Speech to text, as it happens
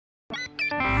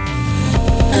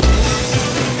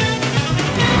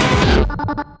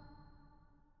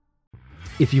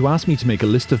If you ask me to make a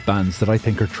list of bands that I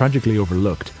think are tragically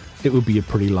overlooked, it would be a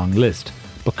pretty long list,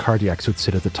 but Cardiacs would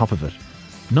sit at the top of it.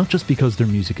 Not just because their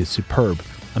music is superb,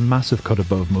 a massive cut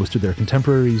above most of their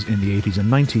contemporaries in the 80s and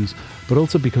 90s, but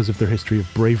also because of their history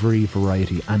of bravery,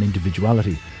 variety and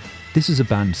individuality. This is a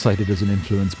band cited as an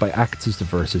influence by acts as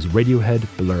diverse as Radiohead,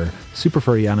 Blur, Super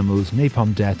Furry Animals,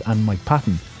 Napalm Death and Mike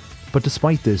Patton. But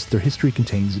despite this, their history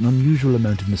contains an unusual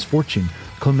amount of misfortune,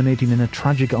 culminating in a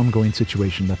tragic ongoing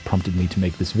situation that prompted me to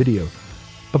make this video.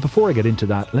 But before I get into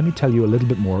that, let me tell you a little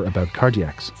bit more about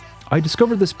Cardiacs. I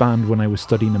discovered this band when I was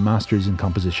studying a Masters in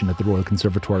Composition at the Royal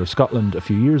Conservatoire of Scotland a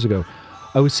few years ago.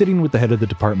 I was sitting with the head of the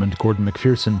department, Gordon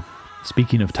McPherson,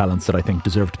 speaking of talents that I think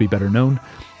deserve to be better known,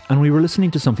 and we were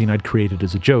listening to something I'd created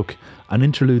as a joke, an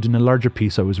interlude in a larger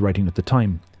piece I was writing at the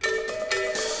time.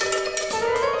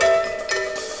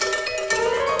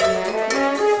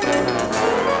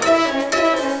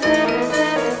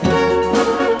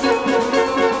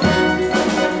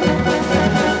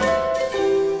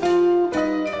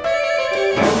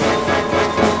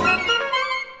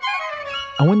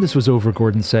 And when this was over,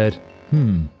 Gordon said,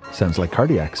 sounds like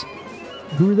Cardiacs.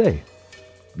 Who are they?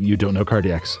 You don't know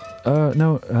Cardiacs?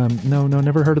 No,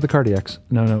 never heard of the Cardiacs.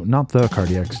 No, not the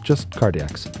Cardiacs, just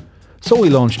Cardiacs. So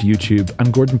we launched YouTube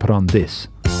and Gordon put on this.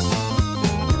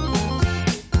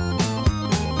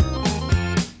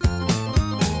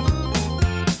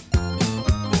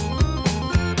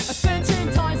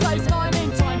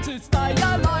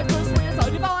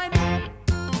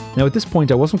 Now at this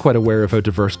point I wasn't quite aware of how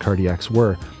diverse Cardiacs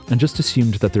were, and just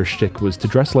assumed that their shtick was to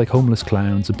dress like homeless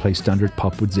clowns and play standard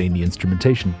pop with zany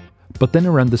instrumentation. But then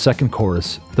around the second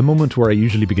chorus, the moment where I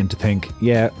usually begin to think,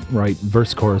 yeah, right,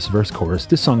 verse, chorus,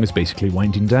 this song is basically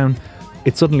winding down,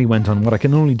 it suddenly went on what I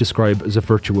can only describe as a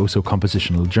virtuoso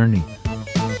compositional journey.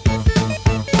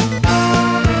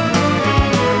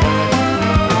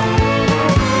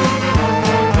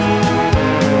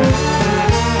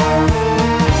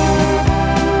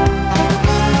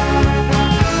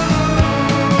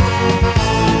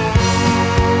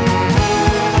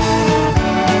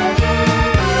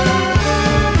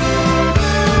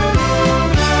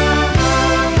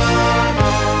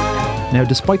 Now,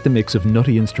 despite the mix of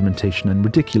nutty instrumentation and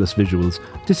ridiculous visuals,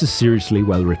 this is seriously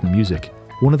well-written music.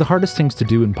 One of the hardest things to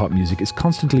do in pop music is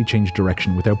constantly change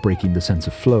direction without breaking the sense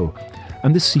of flow.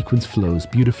 And this sequence flows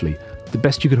beautifully, the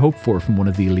best you could hope for from one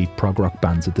of the elite prog rock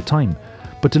bands at the time,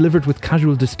 but delivered with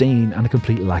casual disdain and a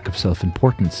complete lack of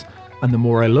self-importance. And the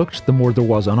more I looked, the more there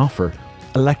was on offer.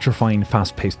 Electrifying,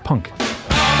 fast-paced punk.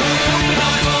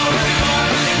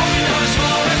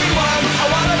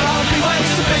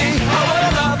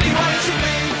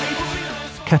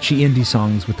 Catchy indie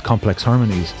songs with complex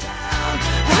harmonies.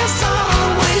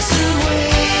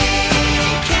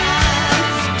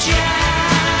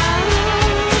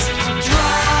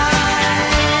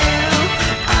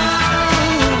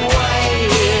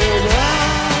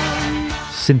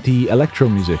 Synthy electro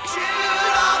music.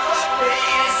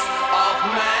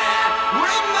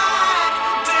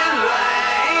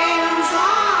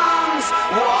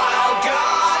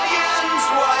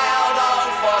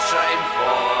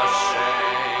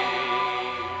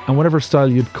 And whatever style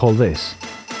you'd call this.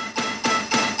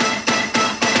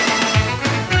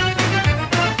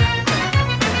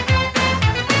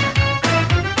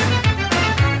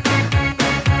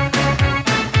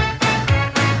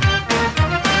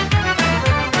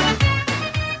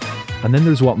 And then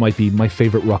there's what might be my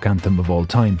favourite rock anthem of all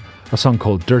time, a song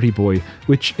called Dirty Boy,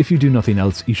 which, if you do nothing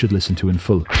else, you should listen to in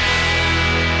full.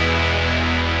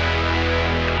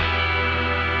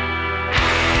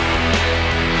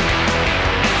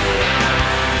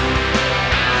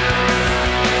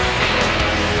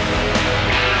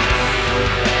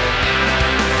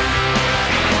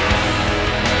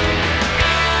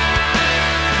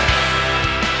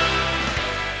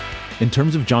 In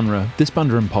terms of genre, this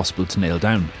band are impossible to nail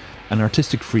down, and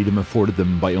artistic freedom afforded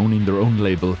them by owning their own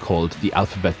label called the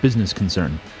Alphabet Business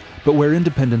Concern. But where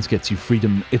independence gets you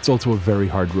freedom, it's also a very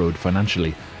hard road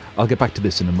financially. I'll get back to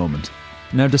this in a moment.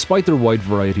 Now, despite their wide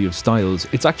variety of styles,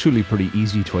 it's actually pretty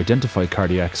easy to identify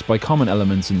Cardiacs by common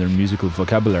elements in their musical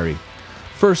vocabulary.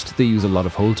 First, they use a lot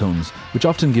of whole tones, which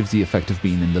often gives the effect of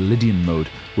being in the Lydian mode,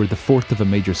 where the fourth of a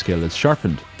major scale is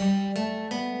sharpened.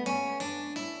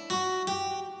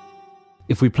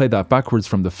 If we play that backwards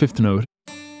from the fifth note,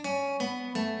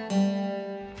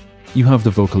 you have the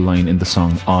vocal line in the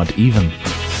song Odd Even.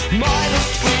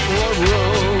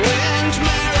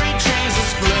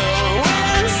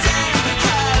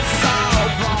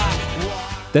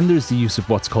 Then there's the use of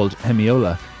what's called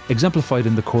hemiola, exemplified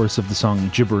in the chorus of the song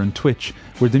Gibber and Twitch,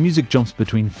 where the music jumps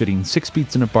between fitting 6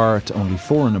 beats in a bar to only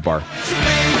 4 in a bar.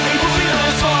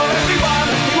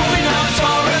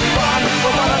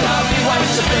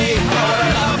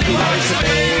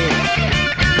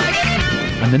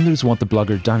 And then there's what the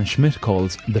blogger Dan Schmidt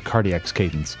calls the cardiac's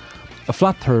cadence. A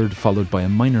flat third followed by a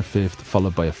minor fifth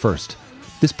followed by a first.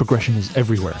 This progression is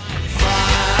everywhere.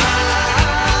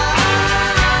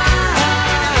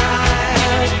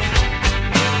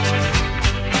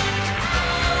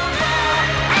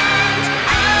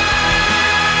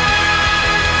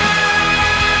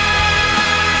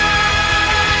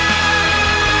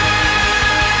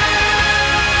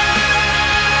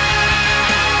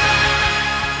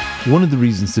 One of the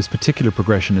reasons this particular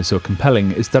progression is so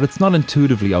compelling is that it's not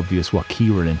intuitively obvious what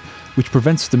key we're in, which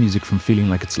prevents the music from feeling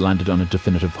like it's landed on a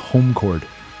definitive home chord.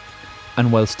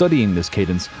 And while studying this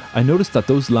cadence, I noticed that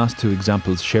those last two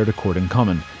examples shared a chord in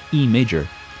common, E major.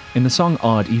 In the song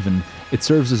Odd Even, it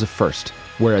serves as a first,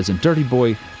 whereas in Dirty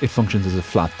Boy, it functions as a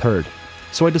flat third.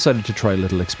 So I decided to try a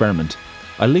little experiment.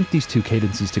 I linked these two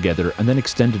cadences together and then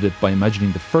extended it by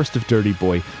imagining the first of Dirty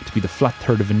Boy to be the flat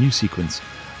third of a new sequence,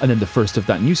 and then the first of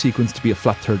that new sequence to be a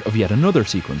flat third of yet another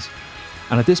sequence.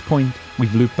 And at this point,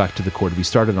 we've looped back to the chord we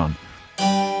started on.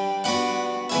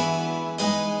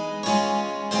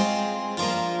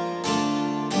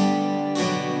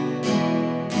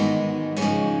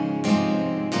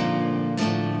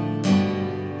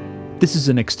 This is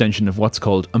an extension of what's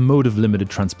called a mode of limited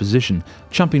transposition,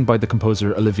 championed by the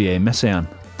composer Olivier Messiaen.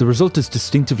 The result is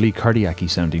distinctively cardiac-y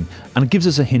sounding, and it gives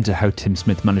us a hint at how Tim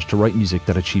Smith managed to write music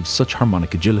that achieves such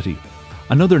harmonic agility.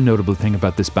 Another notable thing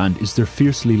about this band is their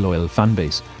fiercely loyal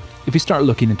fanbase. If you start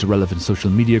looking into relevant social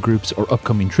media groups or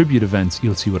upcoming tribute events,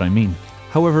 you'll see what I mean.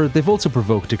 However, they've also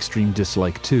provoked extreme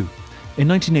dislike too. In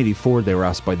 1984, they were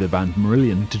asked by the band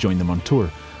Marillion to join them on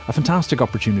tour, a fantastic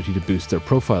opportunity to boost their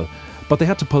profile, but they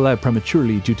had to pull out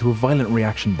prematurely due to a violent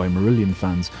reaction by Marillion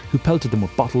fans who pelted them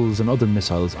with bottles and other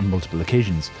missiles on multiple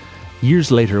occasions.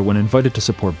 Years later, when invited to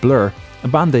support Blur, a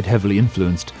band they'd heavily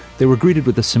influenced, they were greeted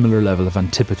with a similar level of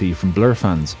antipathy from Blur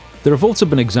fans. There have also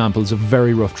been examples of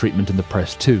very rough treatment in the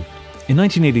press too. In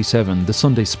 1987, the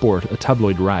Sunday Sport, a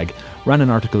tabloid rag, ran an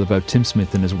article about Tim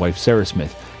Smith and his wife Sarah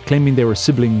Smith, claiming they were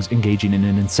siblings engaging in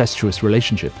an incestuous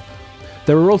relationship.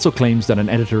 There were also claims that an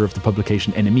editor of the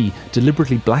publication NME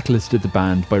deliberately blacklisted the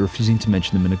band by refusing to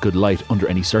mention them in a good light under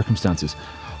any circumstances.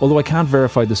 Although I can't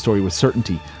verify the story with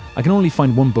certainty, I can only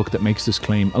find one book that makes this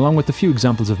claim, along with a few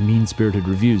examples of mean-spirited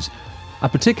reviews. A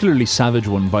particularly savage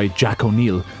one by Jack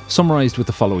O'Neill, summarised with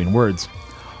the following words: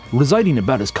 "Residing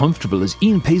about as comfortable as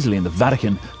Ian Paisley in the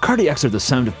Vatican, cardiacs are the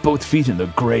sound of both feet in the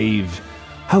grave."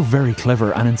 How very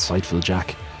clever and insightful,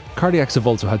 Jack. Cardiacs have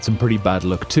also had some pretty bad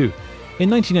luck too. In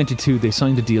 1992, they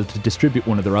signed a deal to distribute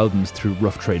one of their albums through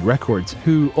Rough Trade Records,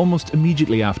 who almost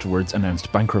immediately afterwards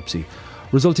announced bankruptcy,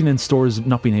 resulting in stores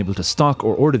not being able to stock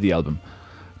or order the album.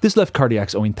 This left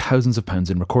Cardiacs owing thousands of pounds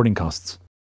in recording costs.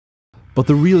 But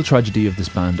the real tragedy of this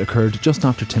band occurred just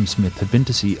after Tim Smith had been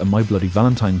to see a My Bloody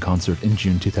Valentine concert in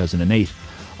June 2008.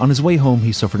 On his way home,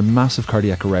 he suffered a massive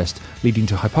cardiac arrest, leading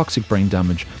to hypoxic brain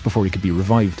damage before he could be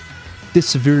revived. This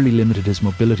severely limited his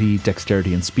mobility,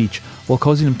 dexterity and speech, while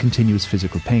causing him continuous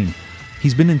physical pain.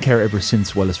 He's been in care ever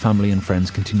since, while his family and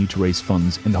friends continue to raise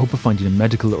funds in the hope of finding a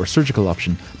medical or surgical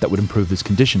option that would improve his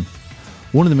condition.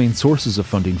 One of the main sources of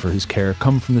funding for his care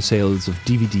come from the sales of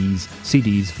DVDs,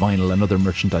 CDs, vinyl and other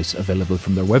merchandise available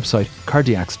from their website,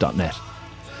 cardiacs.net.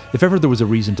 If ever there was a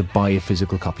reason to buy a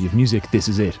physical copy of music, this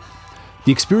is it.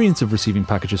 The experience of receiving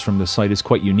packages from this site is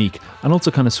quite unique and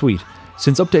also kind of sweet,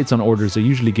 since updates on orders are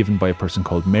usually given by a person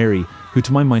called Mary, who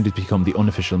to my mind has become the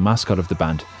unofficial mascot of the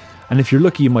band. And if you're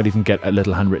lucky, you might even get a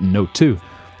little handwritten note too.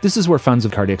 This is where fans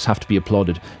of Cardiacs have to be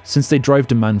applauded, since they drive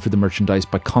demand for the merchandise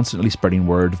by constantly spreading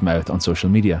word of mouth on social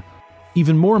media.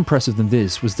 Even more impressive than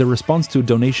this was their response to a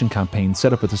donation campaign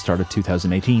set up at the start of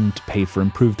 2018 to pay for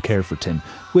improved care for Tim,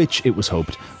 which, it was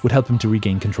hoped, would help him to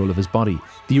regain control of his body.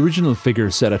 The original figure,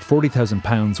 set at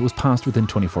 £40,000, was passed within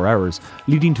 24 hours,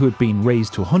 leading to it being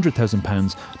raised to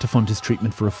 £100,000 to fund his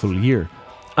treatment for a full year.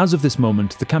 As of this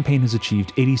moment, the campaign has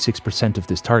achieved 86% of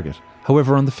this target.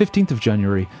 However, on the 15th of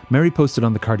January, Mary posted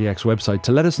on the Cardiacs website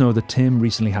to let us know that Tim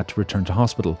recently had to return to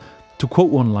hospital. To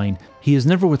quote one line, "He is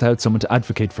never without someone to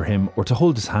advocate for him or to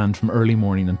hold his hand from early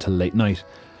morning until late night."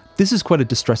 This is quite a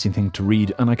distressing thing to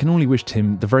read, and I can only wish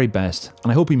Tim the very best,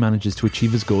 and I hope he manages to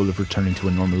achieve his goal of returning to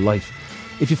a normal life.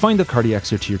 If you find that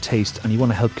Cardiacs are to your taste and you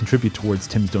want to help contribute towards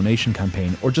Tim's donation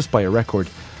campaign or just buy a record,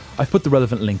 I've put the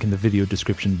relevant link in the video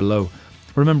description below.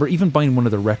 Remember, even buying one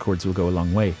of their records will go a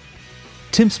long way.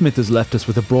 Tim Smith has left us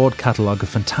with a broad catalogue of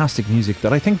fantastic music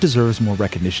that I think deserves more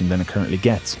recognition than it currently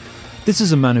gets. This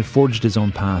is a man who forged his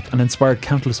own path and inspired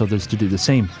countless others to do the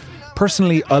same.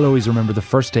 Personally, I'll always remember the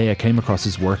first day I came across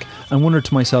his work and wondered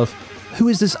to myself, who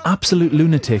is this absolute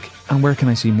lunatic and where can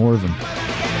I see more of him?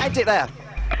 I did that.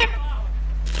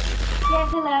 Yes,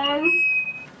 hello.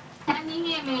 Can you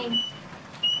hear me?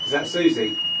 Is that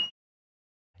Susie?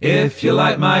 If you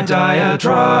like my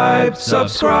diatribe,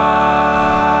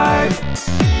 subscribe!